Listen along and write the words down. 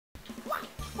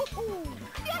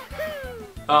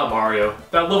Ah, Mario,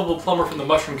 that lovable plumber from the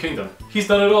Mushroom Kingdom. He's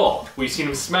done it all. We've seen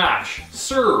him smash,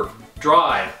 serve,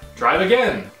 drive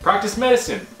again, practice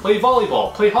medicine, play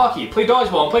volleyball, play hockey, play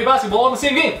dodgeball, and play basketball in the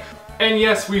same game. And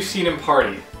yes, we've seen him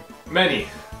party. Many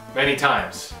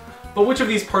times. But which of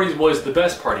these parties was the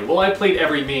best party? Well, I played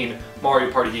every main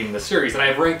Mario Party game in the series, and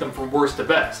I've ranked them from worst to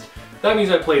best. That means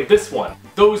I played this one,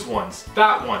 those ones,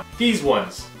 that one, these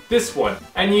ones, this one,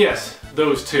 and yes,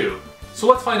 those two. So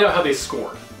let's find out how they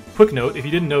scored. Quick note, if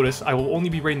you didn't notice, I will only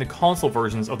be rating the console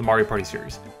versions of the Mario Party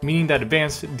series, meaning that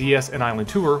Advanced, DS, and Island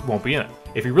Tour won't be in it.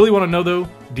 If you really want to know though,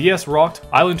 DS rocked,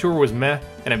 Island Tour was meh,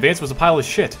 and Advanced was a pile of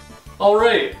shit.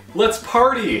 Alright, let's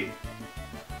party!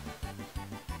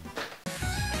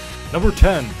 Number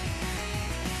 10.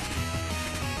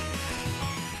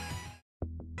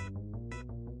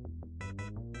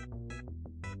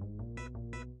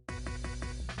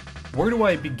 Where do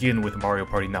I begin with Mario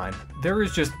Party 9? There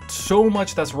is just so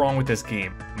much that's wrong with this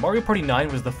game. Mario Party 9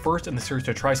 was the first in the series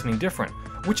to try something different,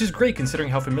 which is great considering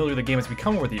how familiar the game has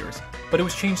become over the years, but it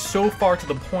was changed so far to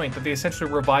the point that they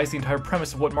essentially revised the entire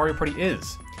premise of what Mario Party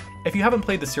is. If you haven't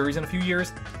played the series in a few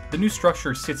years, the new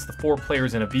structure sits the 4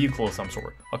 players in a vehicle of some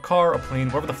sort, a car, a plane,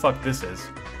 whatever the fuck this is,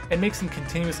 and makes them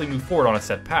continuously move forward on a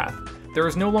set path. There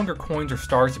is no longer coins or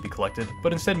stars to be collected,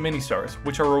 but instead mini-stars,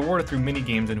 which are rewarded through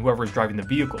mini-games and whoever is driving the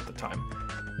vehicle at the time.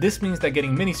 This means that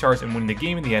getting mini-stars and winning the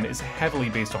game in the end is heavily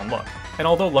based on luck, and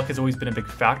although luck has always been a big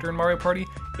factor in Mario Party,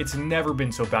 it's never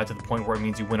been so bad to the point where it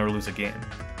means you win or lose a game.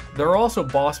 There are also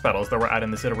boss battles that were added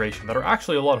in this iteration that are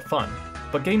actually a lot of fun,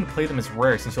 but getting to play them is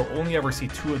rare since you'll only ever see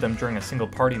 2 of them during a single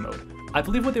party mode. I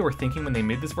believe what they were thinking when they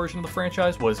made this version of the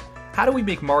franchise was, how do we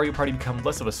make Mario Party become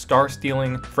less of a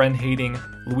star-stealing, friend-hating,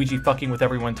 Luigi fucking with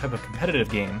everyone type of competitive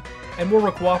game, and more of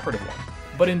a cooperative one.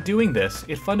 But in doing this,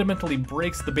 it fundamentally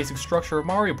breaks the basic structure of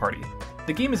Mario Party.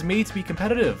 The game is made to be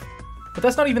competitive. But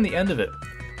that's not even the end of it.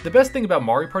 The best thing about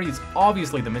Mario Party is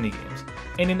obviously the minigames,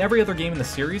 and in every other game in the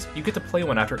series, you get to play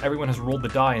one after everyone has rolled the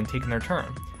die and taken their turn.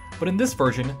 But in this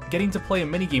version, getting to play a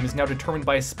minigame is now determined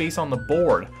by a space on the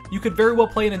board. You could very well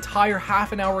play an entire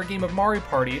half-an-hour game of Mario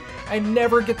Party and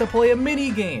never get to play a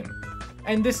minigame.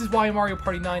 And this is why Mario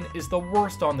Party 9 is the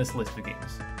worst on this list of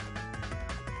games.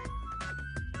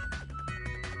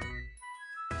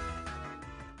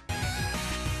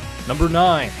 Number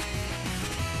 9.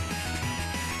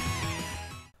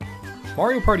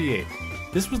 Mario Party 8.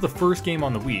 This was the first game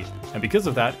on the Wii, and because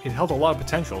of that, it held a lot of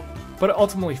potential, but it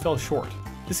ultimately fell short.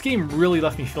 This game really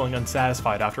left me feeling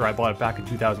unsatisfied after I bought it back in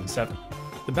 2007.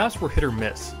 The maps were hit or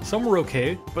miss. Some were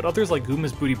okay, but others like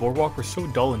Goombas Booty Boardwalk were so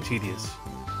dull and tedious.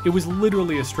 It was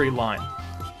literally a straight line.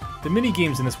 The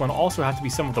mini-games in this one also have to be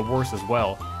some of the worst as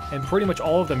well, and pretty much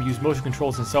all of them use motion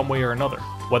controls in some way or another.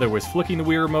 Whether it was flicking the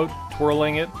Wii remote,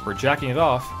 twirling it, or jacking it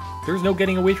off, there's no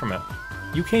getting away from it.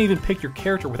 You can't even pick your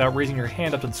character without raising your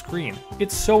hand up to the screen.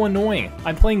 It's so annoying.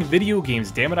 I'm playing video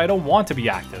games, damn it, I don't want to be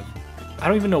active. I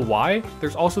don't even know why.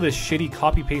 There's also this shitty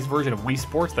copy-paste version of Wii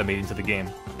Sports that made into the game,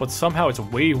 but somehow it's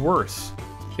way worse.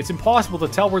 It's impossible to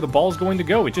tell where the ball is going to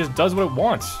go, it just does what it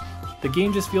wants. The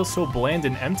game just feels so bland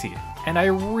and empty, and I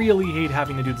really hate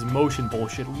having to do this motion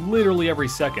bullshit literally every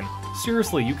second.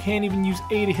 Seriously, you can't even use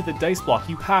A to hit the dice block,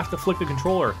 you have to flick the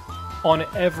controller on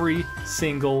every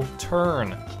single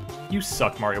turn. You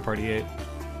suck, Mario Party 8.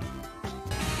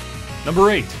 Number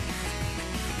 8.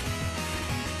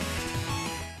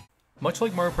 Much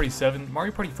like Mario Party 7,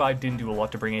 Mario Party 5 didn't do a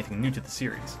lot to bring anything new to the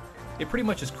series. It pretty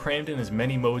much just crammed in as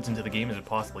many modes into the game as it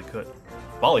possibly could.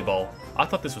 Volleyball? I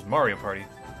thought this was Mario Party.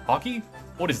 Hockey?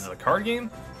 What is this, a card game?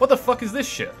 What the fuck is this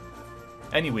shit?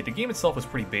 Anyway, the game itself was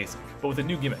pretty basic, but with a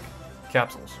new gimmick.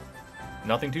 Capsules.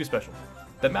 Nothing too special.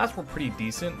 The maps were pretty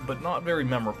decent, but not very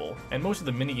memorable, and most of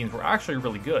the minigames were actually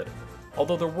really good,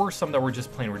 although there were some that were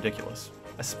just plain ridiculous.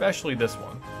 Especially this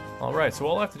one. Alright, so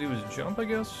all I have to do is jump, I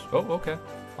guess? Oh, okay.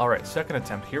 Alright, second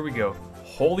attempt, here we go.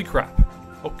 Holy crap.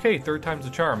 Okay, third time's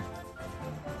the charm.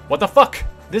 What the fuck?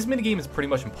 This minigame is pretty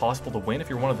much impossible to win if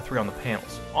you're one of the 3 on the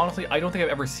panels. Honestly, I don't think I've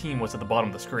ever seen what's at the bottom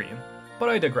of the screen. But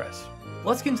I digress.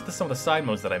 Let's get into some of the side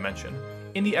modes that I mentioned.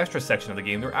 In the extra section of the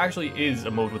game, there actually is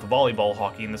a mode with volleyball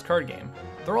hockey in this card game.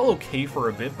 They're all okay for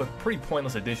a bit, but pretty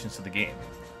pointless additions to the game.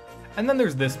 And then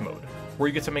there's this mode, where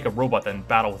you get to make a robot then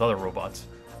battle with other robots.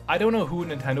 I don't know who at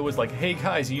Nintendo was like, hey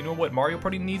guys, you know what Mario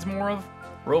Party needs more of?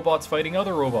 Robots fighting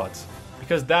other robots.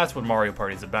 Because that's what Mario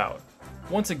Party is about.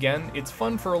 Once again, it's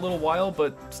fun for a little while,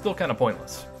 but still kinda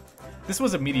pointless. This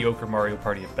was a mediocre Mario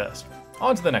Party at best.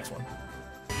 On to the next one.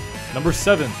 Number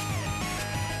 7.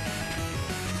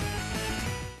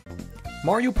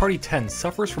 Mario Party 10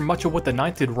 suffers from much of what the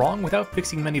 9th did wrong without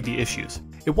fixing many of the issues.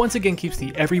 It once again keeps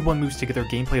the everyone moves together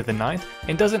gameplay of the 9th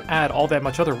and doesn't add all that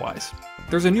much otherwise.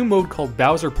 There's a new mode called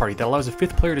Bowser Party that allows a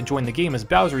 5th player to join the game as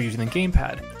Bowser using the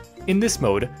gamepad. In this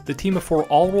mode, the team of 4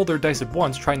 all roll their dice at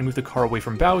once trying to move the car away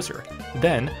from Bowser.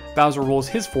 Then, Bowser rolls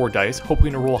his 4 dice,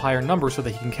 hoping to roll a higher number so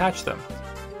that he can catch them.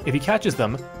 If he catches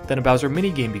them, then a Bowser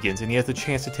minigame begins and he has the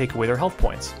chance to take away their health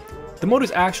points. The mode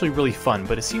is actually really fun,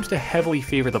 but it seems to heavily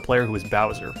favor the player who is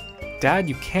Bowser. Dad,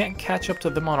 you can't catch up to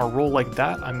them on a roll like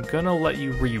that. I'm gonna let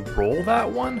you re-roll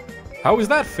that one? How is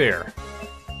that fair?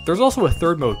 There's also a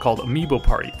 3rd mode called Amiibo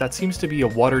Party that seems to be a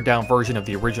watered down version of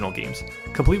the original games,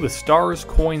 complete with stars,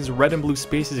 coins, red and blue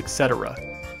spaces, etc.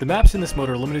 The maps in this mode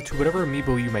are limited to whatever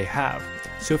amiibo you may have,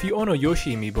 so if you own a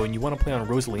Yoshi amiibo and you want to play on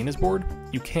Rosalina's board,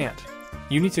 you can't.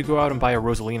 You need to go out and buy a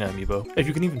Rosalina amiibo, if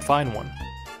you can even find one.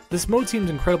 This mode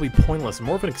seems incredibly pointless and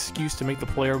more of an excuse to make the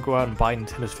player go out and buy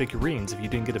Nintendo's figurines if you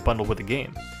didn't get it bundled with the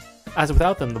game. As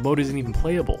without them, the mode isn't even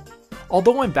playable.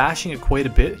 Although I'm bashing it quite a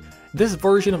bit, this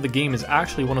version of the game is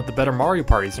actually one of the better Mario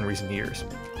Parties in recent years.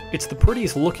 It's the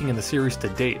prettiest looking in the series to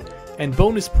date, and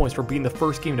bonus points for being the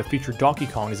first game to feature Donkey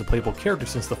Kong as a playable character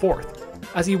since the 4th,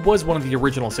 as he was one of the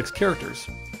original 6 characters.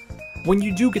 When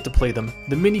you do get to play them,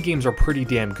 the minigames are pretty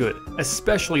damn good,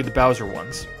 especially the Bowser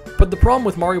ones. But the problem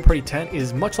with Mario Party 10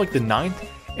 is, much like the 9th,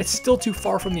 it's still too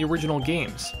far from the original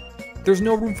games. There's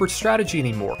no room for strategy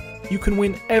anymore. You can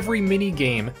win every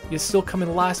minigame, yet still come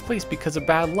in last place because of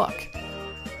bad luck.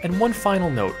 And one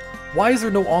final note, why is there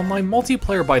no online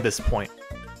multiplayer by this point?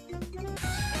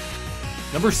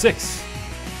 Number 6.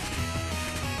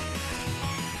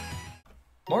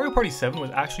 Mario Party 7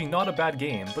 was actually not a bad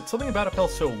game, but something about it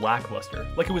felt so lackluster,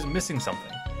 like it was missing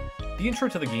something. The intro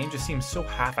to the game just seems so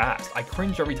half-assed, I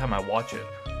cringe every time I watch it.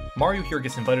 Mario here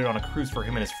gets invited on a cruise for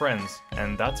him and his friends,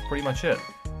 and that's pretty much it.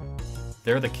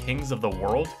 They're the kings of the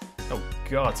world? Oh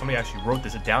god, somebody actually wrote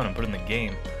this down and put it in the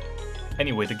game.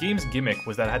 Anyway, the game's gimmick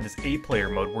was that it had this 8-player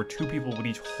mode where 2 people would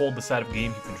each hold the side of a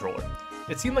GameCube controller.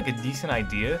 It seemed like a decent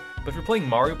idea, but if you're playing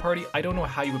Mario Party, I don't know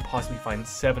how you would possibly find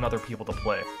 7 other people to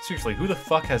play. Seriously, who the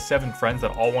fuck has 7 friends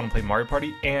that all want to play Mario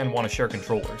Party and want to share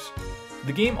controllers?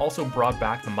 The game also brought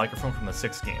back the microphone from the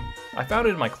 6th game. I found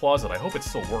it in my closet, I hope it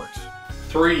still works.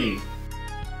 3.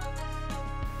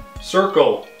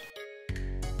 Circle.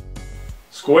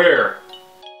 Square.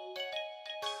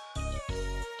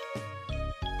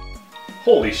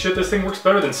 Holy shit, this thing works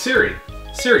better than Siri.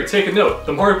 Siri, take a note.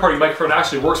 The Mario Party microphone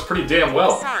actually works pretty damn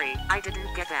well. Sorry, I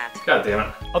didn't get that. God damn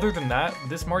it. Other than that,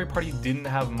 this Mario Party didn't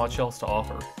have much else to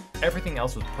offer. Everything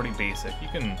else was pretty basic. You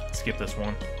can skip this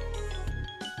one.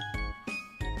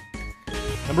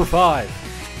 Number 5.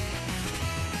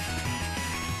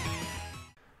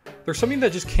 There's something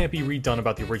that just can't be redone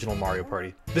about the original Mario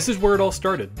Party. This is where it all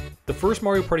started. The first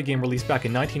Mario Party game released back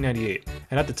in 1998,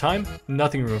 and at the time,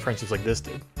 nothing ruined friendships like this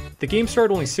did. The game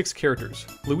started only 6 characters: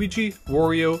 Luigi,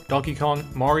 Wario, Donkey Kong,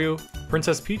 Mario,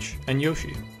 Princess Peach, and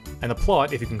Yoshi. And the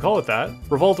plot, if you can call it that,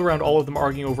 revolved around all of them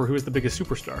arguing over who is the biggest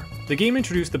superstar. The game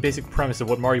introduced the basic premise of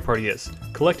what Mario Party is,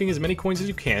 collecting as many coins as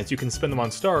you can so you can spend them on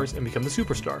stars and become the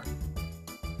superstar.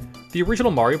 The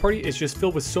original Mario Party is just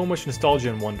filled with so much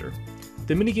nostalgia and wonder.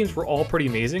 The minigames were all pretty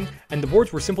amazing, and the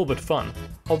boards were simple but fun,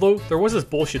 although there was this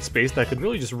bullshit space that could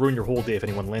really just ruin your whole day if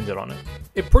anyone landed on it.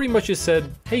 It pretty much just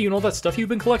said, hey, you know that stuff you've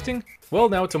been collecting? Well,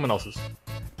 now it's someone else's.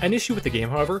 An issue with the game,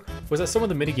 however, was that some of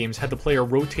the minigames had the player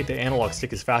rotate the analog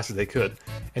stick as fast as they could,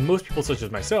 and most people such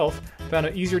as myself found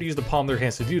it easier to use the palm of their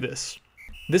hands to do this.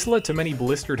 This led to many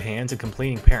blistered hands and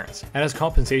complaining parents, and as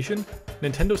compensation,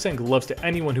 Nintendo sent gloves to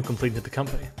anyone who complained to the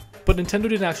company. But Nintendo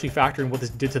didn't actually factor in what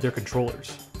this did to their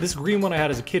controllers. This green one I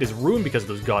had as a kid is ruined because of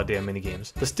those goddamn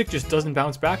minigames. The stick just doesn't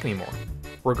bounce back anymore.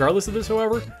 Regardless of this,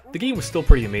 however, the game was still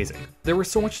pretty amazing. There was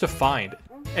so much to find.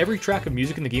 Every track of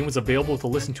music in the game was available to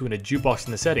listen to in a jukebox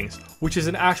in the settings, which is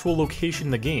an actual location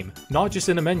in the game, not just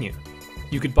in a menu.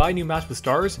 You could buy new maps with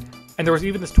stars, and there was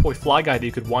even this toy fly guy that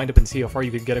you could wind up and see how far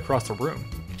you could get across the room.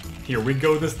 Here we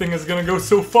go, this thing is gonna go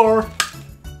so far!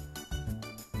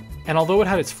 And although it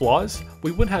had its flaws,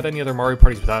 we wouldn't have any other Mario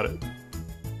parties without it.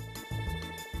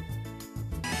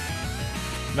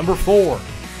 Number 4.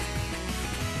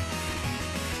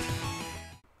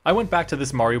 I went back to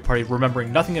this Mario Party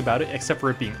remembering nothing about it except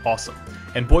for it being awesome,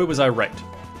 and boy was I right.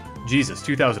 Jesus,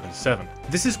 2007.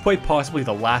 This is quite possibly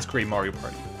the last great Mario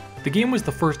Party. The game was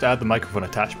the first to add the microphone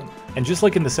attachment, and just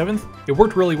like in the 7th, it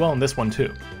worked really well in this one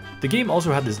too. The game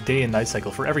also had this day and night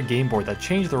cycle for every game board that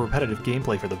changed the repetitive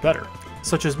gameplay for the better,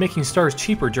 such as making stars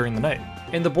cheaper during the night.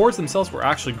 And the boards themselves were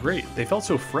actually great, they felt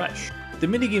so fresh. The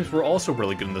minigames were also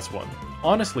really good in this one.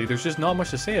 Honestly, there's just not much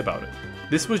to say about it.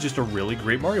 This was just a really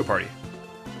great Mario Party.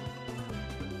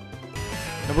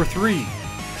 Number 3.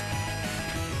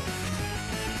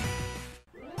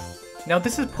 Now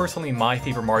this is personally my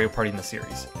favorite Mario Party in the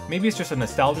series. Maybe it's just a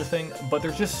nostalgia thing, but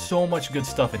there's just so much good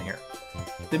stuff in here.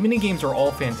 The minigames are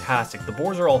all fantastic, the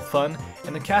boards are all fun,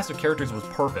 and the cast of characters was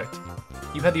perfect.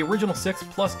 You had the original 6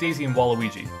 plus Daisy and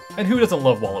Waluigi. And who doesn't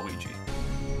love Waluigi?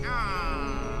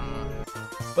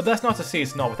 But that's not to say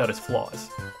it's not without its flaws.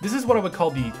 This is what I would call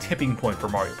the tipping point for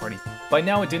Mario Party. By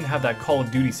now it didn't have that Call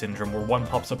of Duty syndrome where one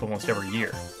pops up almost every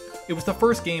year. It was the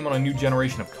first game on a new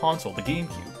generation of console, the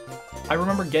GameCube. I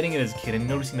remember getting it as a kid and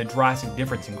noticing the drastic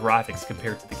difference in graphics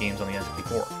compared to the games on the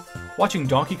N64. Watching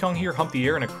Donkey Kong here hump the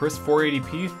air in a crisp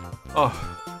 480p,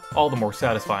 all the more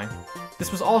satisfying.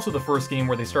 This was also the first game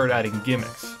where they started adding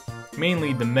gimmicks,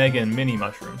 mainly the Mega and Mini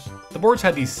mushrooms. The boards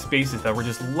had these spaces that were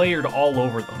just layered all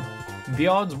over them. The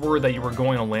odds were that you were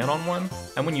going to land on one,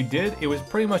 and when you did, it was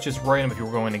pretty much just random if you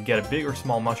were going to get a big or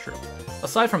small mushroom.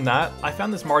 Aside from that, I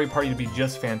found this Mario Party to be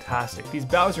just fantastic. These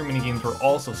Bowser minigames were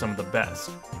also some of the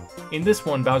best. In this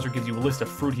one, Bowser gives you a list of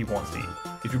fruit he wants to eat.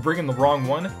 If you bring him the wrong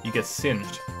one, you get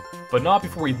singed. But not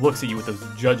before he looks at you with those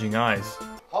judging eyes.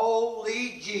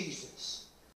 Holy Jesus.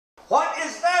 What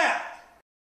is that?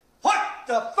 What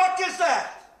the fuck is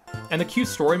that? And the cute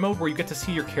story mode where you get to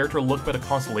see your character look at a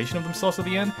constellation of themselves at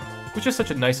the end, which is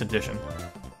such a nice addition.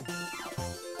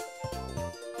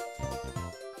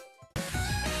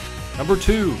 Number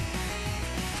 2.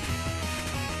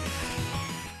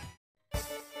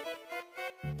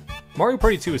 Mario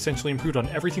Party 2 essentially improved on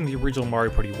everything the original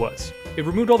Mario Party was. It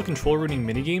removed all the controller ruining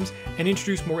minigames and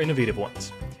introduced more innovative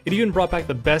ones. It even brought back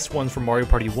the best ones from Mario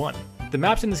Party 1. The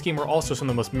maps in this game were also some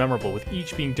of the most memorable, with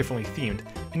each being differently themed,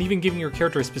 and even giving your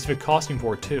character a specific costume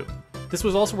for it too. This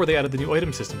was also where they added the new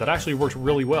item system that actually worked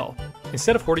really well.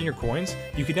 Instead of hoarding your coins,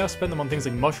 you can now spend them on things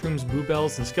like mushrooms, boo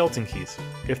bells, and skeleton keys,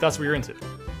 if that's what you're into.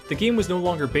 The game was no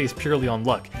longer based purely on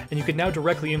luck, and you could now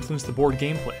directly influence the board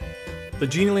gameplay. The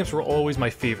genie lamps were always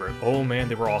my favorite. Oh man,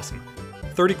 they were awesome.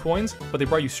 30 coins, but they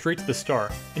brought you straight to the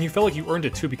star, and you felt like you earned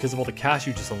it too because of all the cash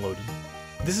you just unloaded.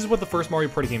 This is what the first Mario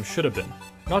Party game should have been.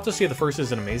 Not to say the first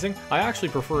isn't amazing, I actually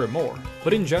prefer it more,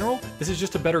 but in general, this is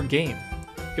just a better game.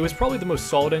 It was probably the most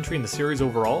solid entry in the series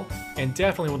overall, and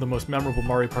definitely one of the most memorable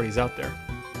Mario Parties out there.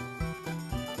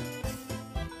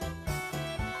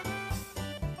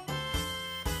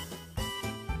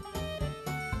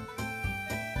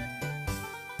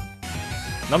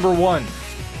 Number 1.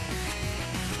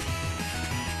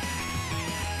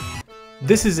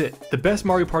 This is it, the best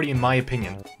Mario Party in my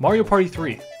opinion, Mario Party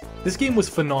 3. This game was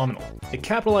phenomenal. It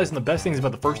capitalized on the best things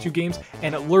about the first two games,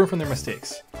 and it learned from their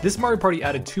mistakes. This Mario Party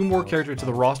added 2 more characters to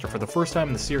the roster for the first time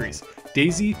in the series,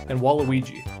 Daisy and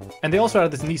Waluigi. And they also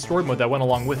added this neat story mode that went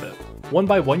along with it. One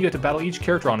by one you had to battle each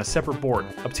character on a separate board,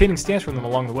 obtaining stamps from them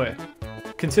along the way.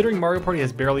 Considering Mario Party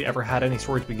has barely ever had any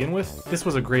story to begin with, this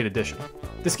was a great addition.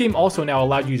 This game also now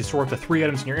allowed you to store up to 3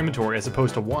 items in your inventory as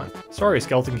opposed to 1. Sorry,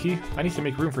 Skeleton Key, I need to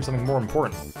make room for something more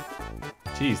important.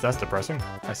 Jeez, that's depressing.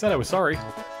 I said I was sorry.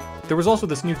 There was also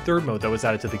this new third mode that was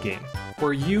added to the game,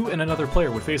 where you and another player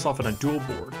would face off on a duel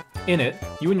board. In it,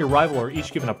 you and your rival are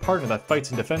each given a partner that fights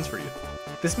and defends for you.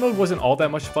 This mode wasn't all that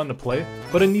much fun to play,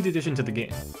 but a neat addition to the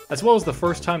game, as well as the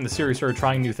first time the series started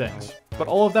trying new things. But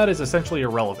all of that is essentially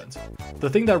irrelevant. The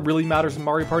thing that really matters in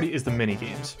Mario Party is the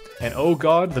minigames. And oh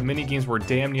god, the minigames were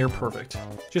damn near perfect.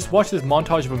 Just watch this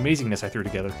montage of amazingness I threw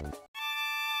together.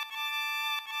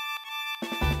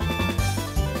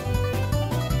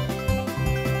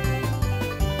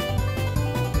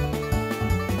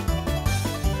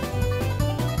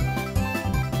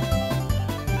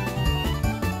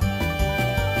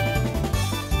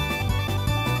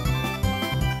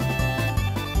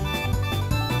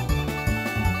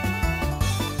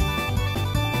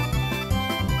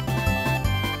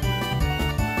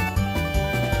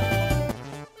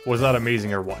 Was that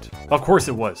amazing or what? Of course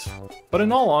it was. But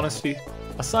in all honesty,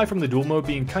 aside from the duel mode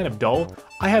being kind of dull,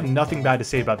 I have nothing bad to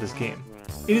say about this game.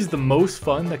 It is the most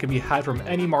fun that can be had from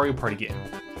any Mario Party game.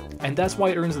 And that's why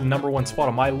it earns the #1 spot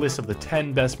on my list of the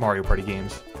 10 best Mario Party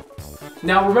games.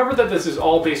 Now remember that this is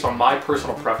all based on my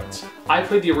personal preference. I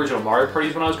played the original Mario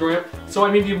Parties when I was growing up, so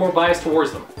I may be more biased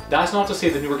towards them. That's not to say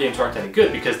the newer games aren't any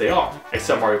good, because they are,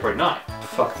 except Mario Party 9.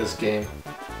 Fuck this game.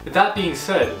 That being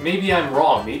said, maybe I'm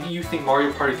wrong. Maybe you think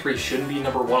Mario Party 3 shouldn't be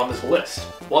 #1 on this list.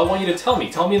 Well, I want you to tell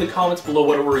me. Tell me in the comments below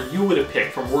what order you would have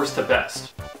picked from worst to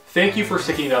best. Thank you for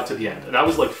sticking it out to the end. That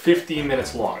was like 15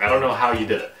 minutes long. I don't know how you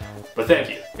did it, but thank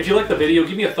you. If you liked the video,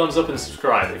 give me a thumbs up and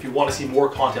subscribe if you want to see more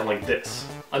content like this.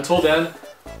 Until then,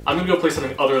 I'm gonna go play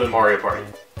something other than Mario Party.